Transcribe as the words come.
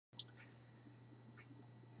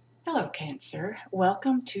Hello, Cancer.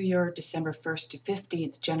 Welcome to your December 1st to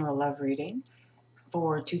 15th general love reading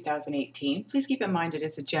for 2018. Please keep in mind it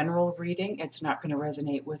is a general reading. It's not going to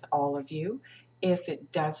resonate with all of you. If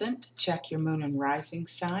it doesn't, check your moon and rising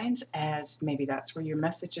signs, as maybe that's where your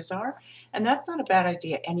messages are. And that's not a bad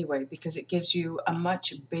idea anyway, because it gives you a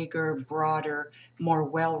much bigger, broader, more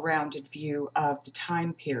well-rounded view of the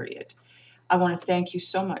time period. I want to thank you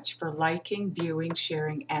so much for liking, viewing,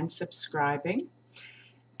 sharing, and subscribing,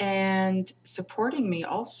 and supporting me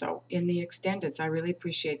also in the extendeds. I really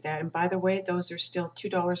appreciate that. And by the way, those are still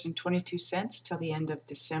 $2.22 till the end of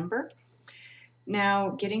December. Now,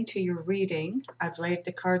 getting to your reading, I've laid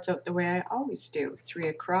the cards out the way I always do. 3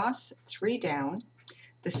 across, 3 down.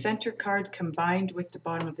 The center card combined with the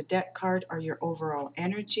bottom of the deck card are your overall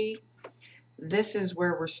energy. This is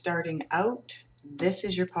where we're starting out. This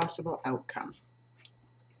is your possible outcome.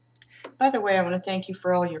 By the way, I want to thank you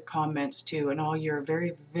for all your comments too, and all your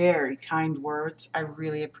very, very kind words. I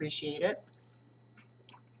really appreciate it.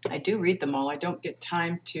 I do read them all. I don't get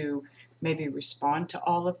time to maybe respond to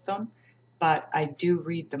all of them, but I do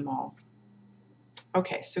read them all.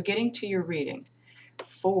 Okay, so getting to your reading.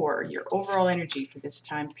 For your overall energy for this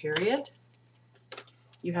time period,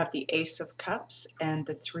 you have the Ace of Cups and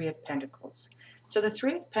the 3 of Pentacles. So the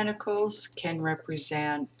 3 of Pentacles can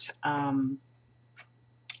represent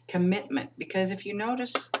commitment, because if you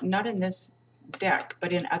notice, not in this deck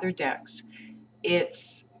but in other decks,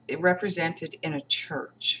 it's represented in a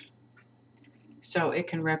church. So it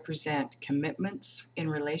can represent commitments in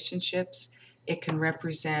relationships. It can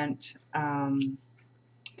represent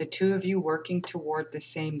the two of you working toward the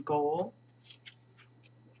same goal.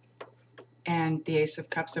 And the Ace of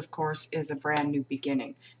Cups, of course, is a brand new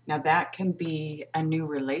beginning. Now that can be a new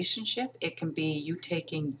relationship. It can be you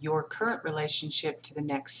taking your current relationship to the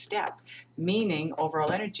next step, meaning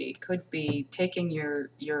overall energy could be taking your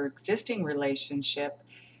existing relationship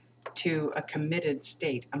to a committed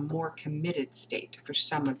state, a more committed state for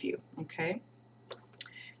some of you, okay?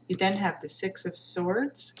 You then have the 6 of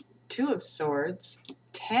Swords, 2 of Swords,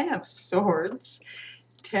 10 of Swords,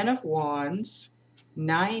 10 of Wands,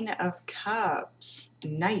 9 of Cups,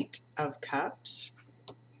 Knight of Cups,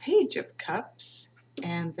 Page of Cups,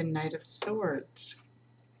 and the Knight of Swords.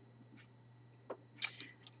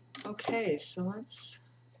 Okay, so let's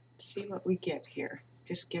see what we get here.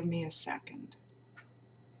 Just give me a second.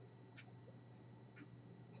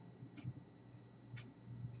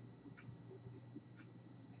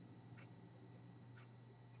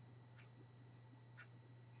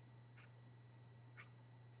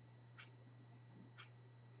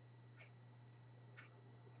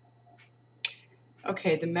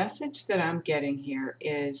 Okay, the message that I'm getting here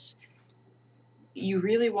is you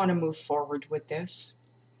really want to move forward with this,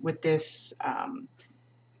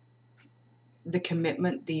 the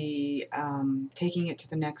commitment, the taking it to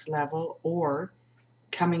the next level, or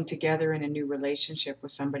coming together in a new relationship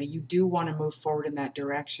with somebody. You do want to move forward in that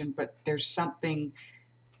direction, but there's something,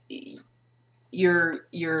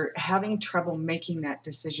 you're having trouble making that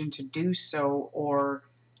decision to do so, or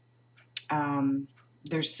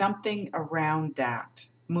there's something around that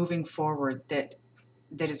moving forward that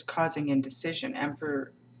is causing indecision. And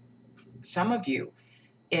for some of you,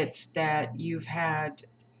 it's that you've had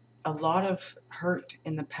a lot of hurt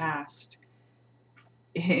in the past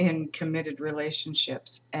in committed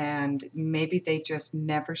relationships, and maybe they just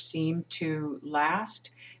never seem to last.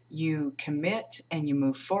 You commit and you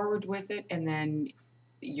move forward with it, and then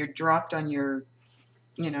you're dropped on your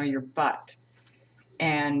butt,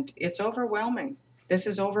 and it's overwhelming. This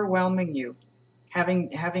is overwhelming you, having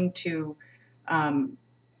to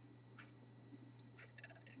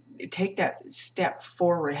take that step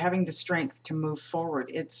forward, having the strength to move forward.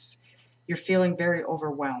 You're feeling very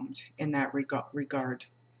overwhelmed in that regard,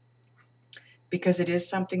 because it is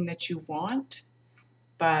something that you want,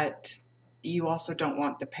 but you also don't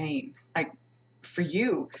want the pain. For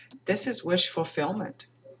you, this is wish fulfillment.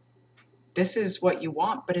 This is what you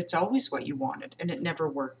want, but it's always what you wanted, and it never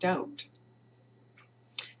worked out.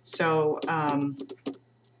 So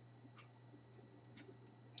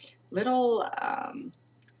little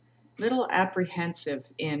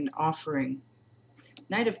apprehensive in offering.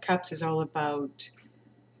 Knight of Cups is all about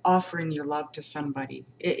offering your love to somebody.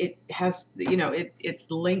 It has, it's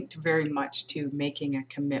linked very much to making a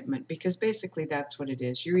commitment, because basically that's what it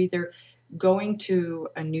is. You're either going to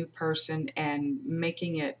a new person and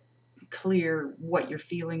making it clear what your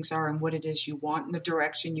feelings are and what it is you want and the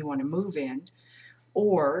direction you want to move in,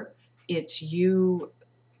 or it's you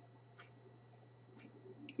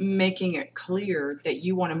making it clear that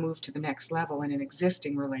you want to move to the next level in an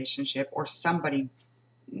existing relationship, or somebody,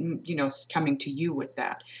 coming to you with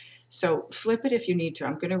that. So flip it if you need to.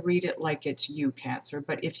 I'm going to read it like it's you, Cancer,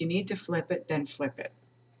 but if you need to flip it, then flip it.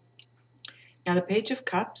 Now the Page of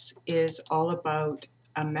Cups is all about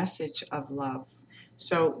a message of love.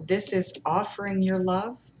 So this is offering your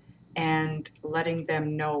love and letting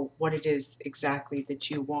them know what it is exactly that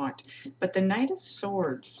you want. But the Knight of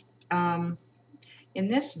Swords, in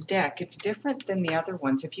this deck, it's different than the other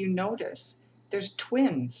ones. If you notice, there's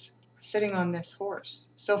twins sitting on this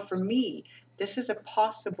horse. So for me, this is a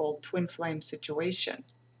possible twin flame situation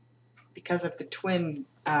because of the twin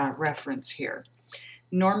reference here.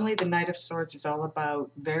 Normally, the Knight of Swords is all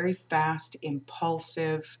about very fast,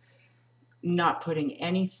 impulsive, not putting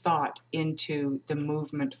any thought into the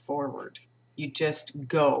movement forward. You just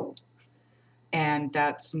go, and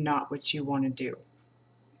that's not what you want to do.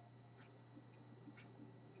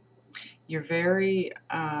 You're very,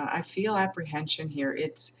 I feel apprehension here.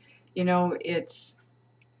 It's, you know, it's,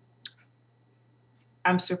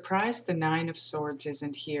 I'm surprised the Nine of Swords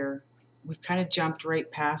isn't here. We've kind of jumped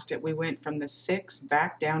right past it. We went from the 6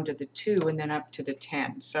 back down to the 2 and then up to the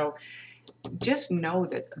 10. So just know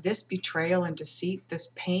that this betrayal and deceit,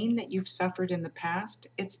 this pain that you've suffered in the past,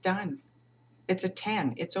 it's done. It's a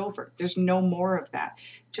 10. It's over. There's no more of that.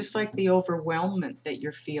 Just like the overwhelmment that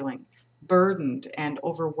you're feeling, burdened and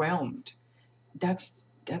overwhelmed, that's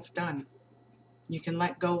done. You can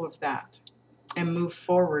let go of that and move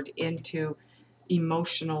forward into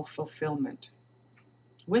emotional fulfillment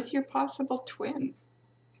with your possible twin.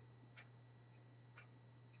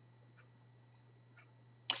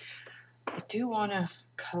 I do want to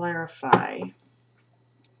clarify.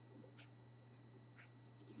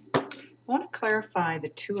 I want to clarify the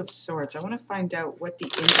Two of Swords. I want to find out what the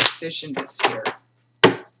indecision is here.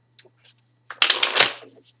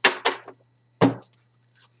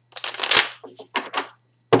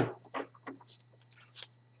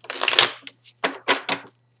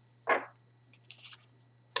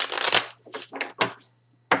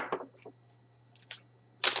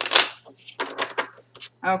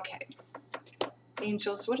 Okay.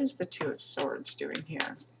 Angels, what is the Two of Swords doing here?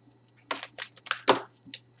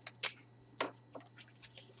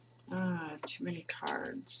 Too many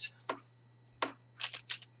cards.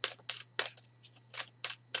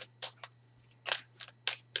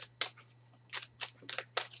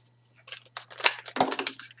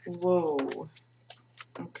 Whoa.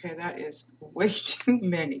 Okay, that is way too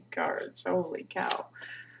many cards. Holy cow.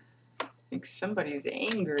 I think somebody's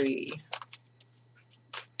angry.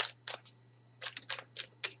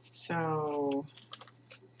 So,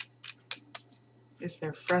 is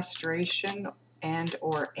there frustration and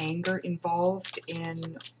or anger involved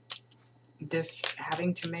in this,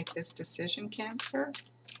 having to make this decision, Cancer?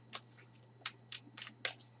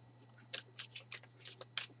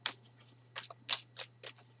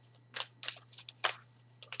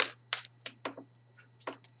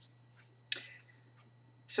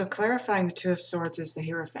 So clarifying the Two of Swords is the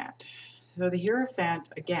Hierophant. So the Hierophant,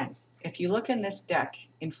 again, if you look in this deck,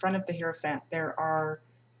 in front of the Hierophant, there are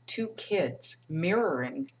two kids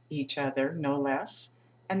mirroring each other, no less,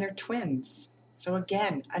 and they're twins. So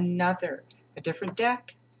again, a different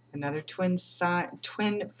deck, another twin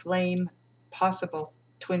flame, possible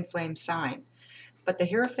twin flame sign. But the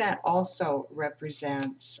Hierophant also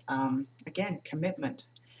represents, again, commitment.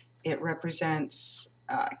 It represents,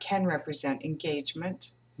 can represent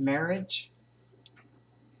engagement, marriage.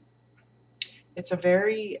 It's a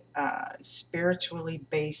very spiritually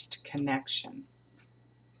based connection.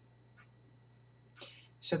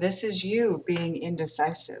 So this is you being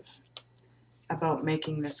indecisive about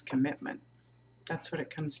making this commitment. That's what it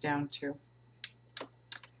comes down to.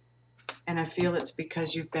 And I feel it's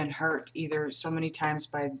because you've been hurt either so many times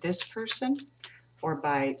by this person or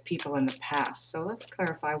by people in the past. So let's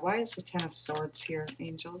clarify. Why is the Ten of Swords here,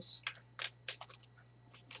 angels?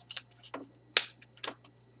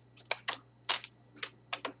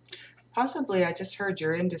 Possibly, I just heard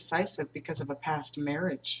you're indecisive because of a past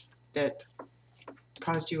marriage that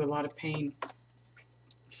caused you a lot of pain.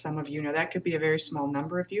 Some of you know that could be a very small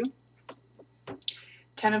number of you.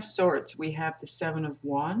 Ten of Swords, we have the Seven of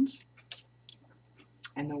Wands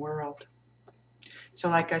and the World. So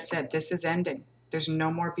like I said, this is ending. There's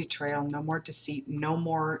no more betrayal, no more deceit, no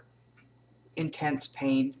more intense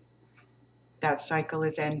pain. That cycle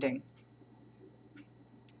is ending.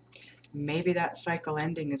 Maybe that cycle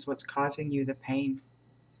ending is what's causing you the pain.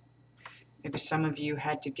 Maybe some of you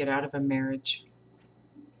had to get out of a marriage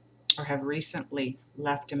or have recently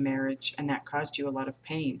left a marriage and that caused you a lot of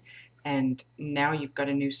pain. And now you've got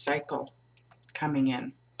a new cycle coming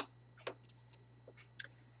in.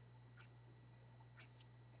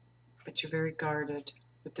 But you're very guarded.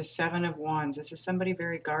 with the Seven of Wands. This is somebody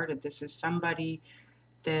very guarded. This is somebody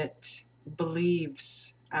that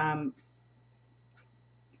believes,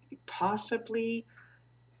 possibly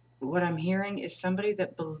what I'm hearing is somebody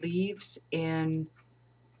that believes in,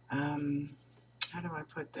 how do I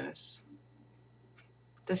put this?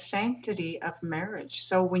 The sanctity of marriage.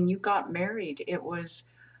 So when you got married, it was,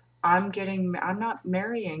 I'm not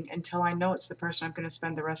marrying until I know it's the person I'm going to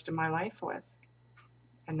spend the rest of my life with.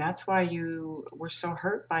 And that's why you were so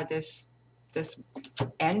hurt by this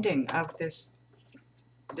ending of this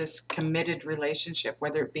committed relationship,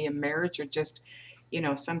 whether it be a marriage or just,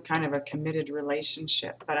 some kind of a committed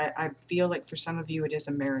relationship. But I feel like for some of you it is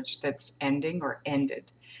a marriage that's ending or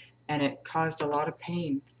ended, and it caused a lot of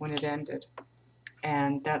pain when it ended.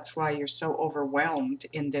 And that's why you're so overwhelmed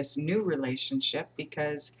in this new relationship,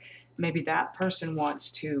 because maybe that person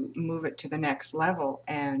wants to move it to the next level,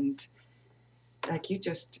 and like you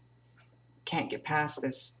just can't get past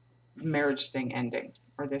this marriage thing ending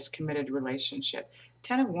or this committed relationship.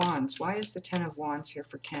 Ten of Wands. Why is the Ten of Wands here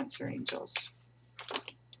for Cancer angels?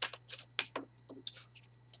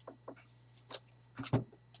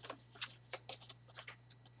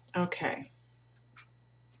 Okay.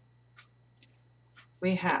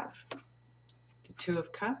 We have the Two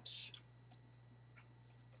of Cups,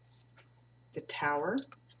 the Tower,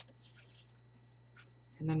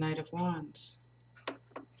 and the Knight of Wands.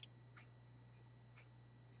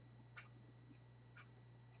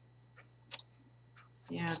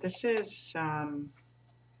 Yeah, this is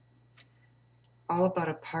all about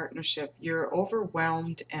a partnership. You're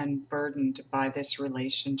overwhelmed and burdened by this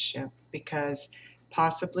relationship because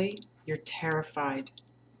possibly you're terrified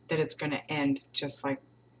that it's going to end just like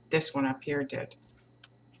this one up here did.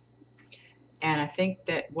 And I think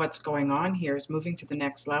that what's going on here is moving to the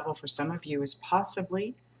next level for some of you is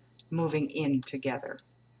possibly moving in together,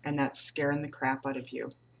 and that's scaring the crap out of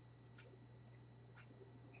you.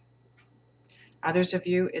 Others of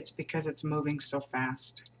you, it's because it's moving so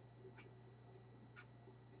fast.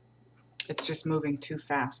 It's just moving too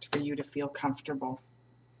fast for you to feel comfortable.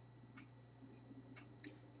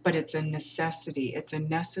 But it's a necessity. It's a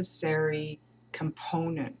necessary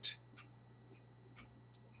component.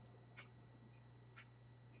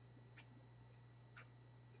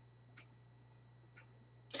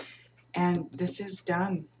 And this is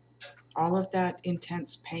done. All of that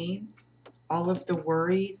intense pain, all of the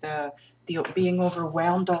worry, the being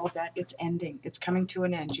overwhelmed, all of that, it's ending. It's coming to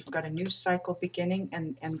an end. You've got a new cycle beginning,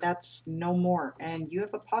 and that's no more. And you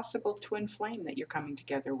have a possible twin flame that you're coming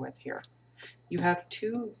together with here. You have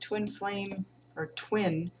two twin flame or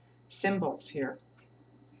twin symbols here.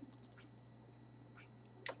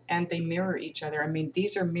 And they mirror each other. I mean,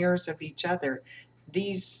 these are mirrors of each other.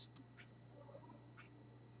 These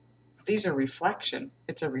are reflection.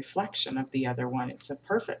 It's a reflection of the other one. It's a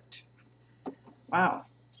perfect. Wow.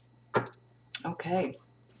 Okay.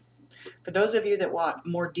 For those of you that want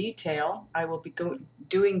more detail, I will be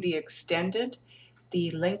doing the extended.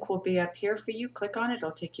 The link will be up here for you. Click on it.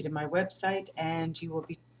 It'll take you to my website, and you will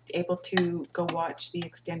be able to go watch the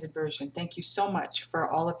extended version. Thank you so much for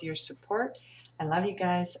all of your support. I love you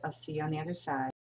guys. I'll see you on the other side.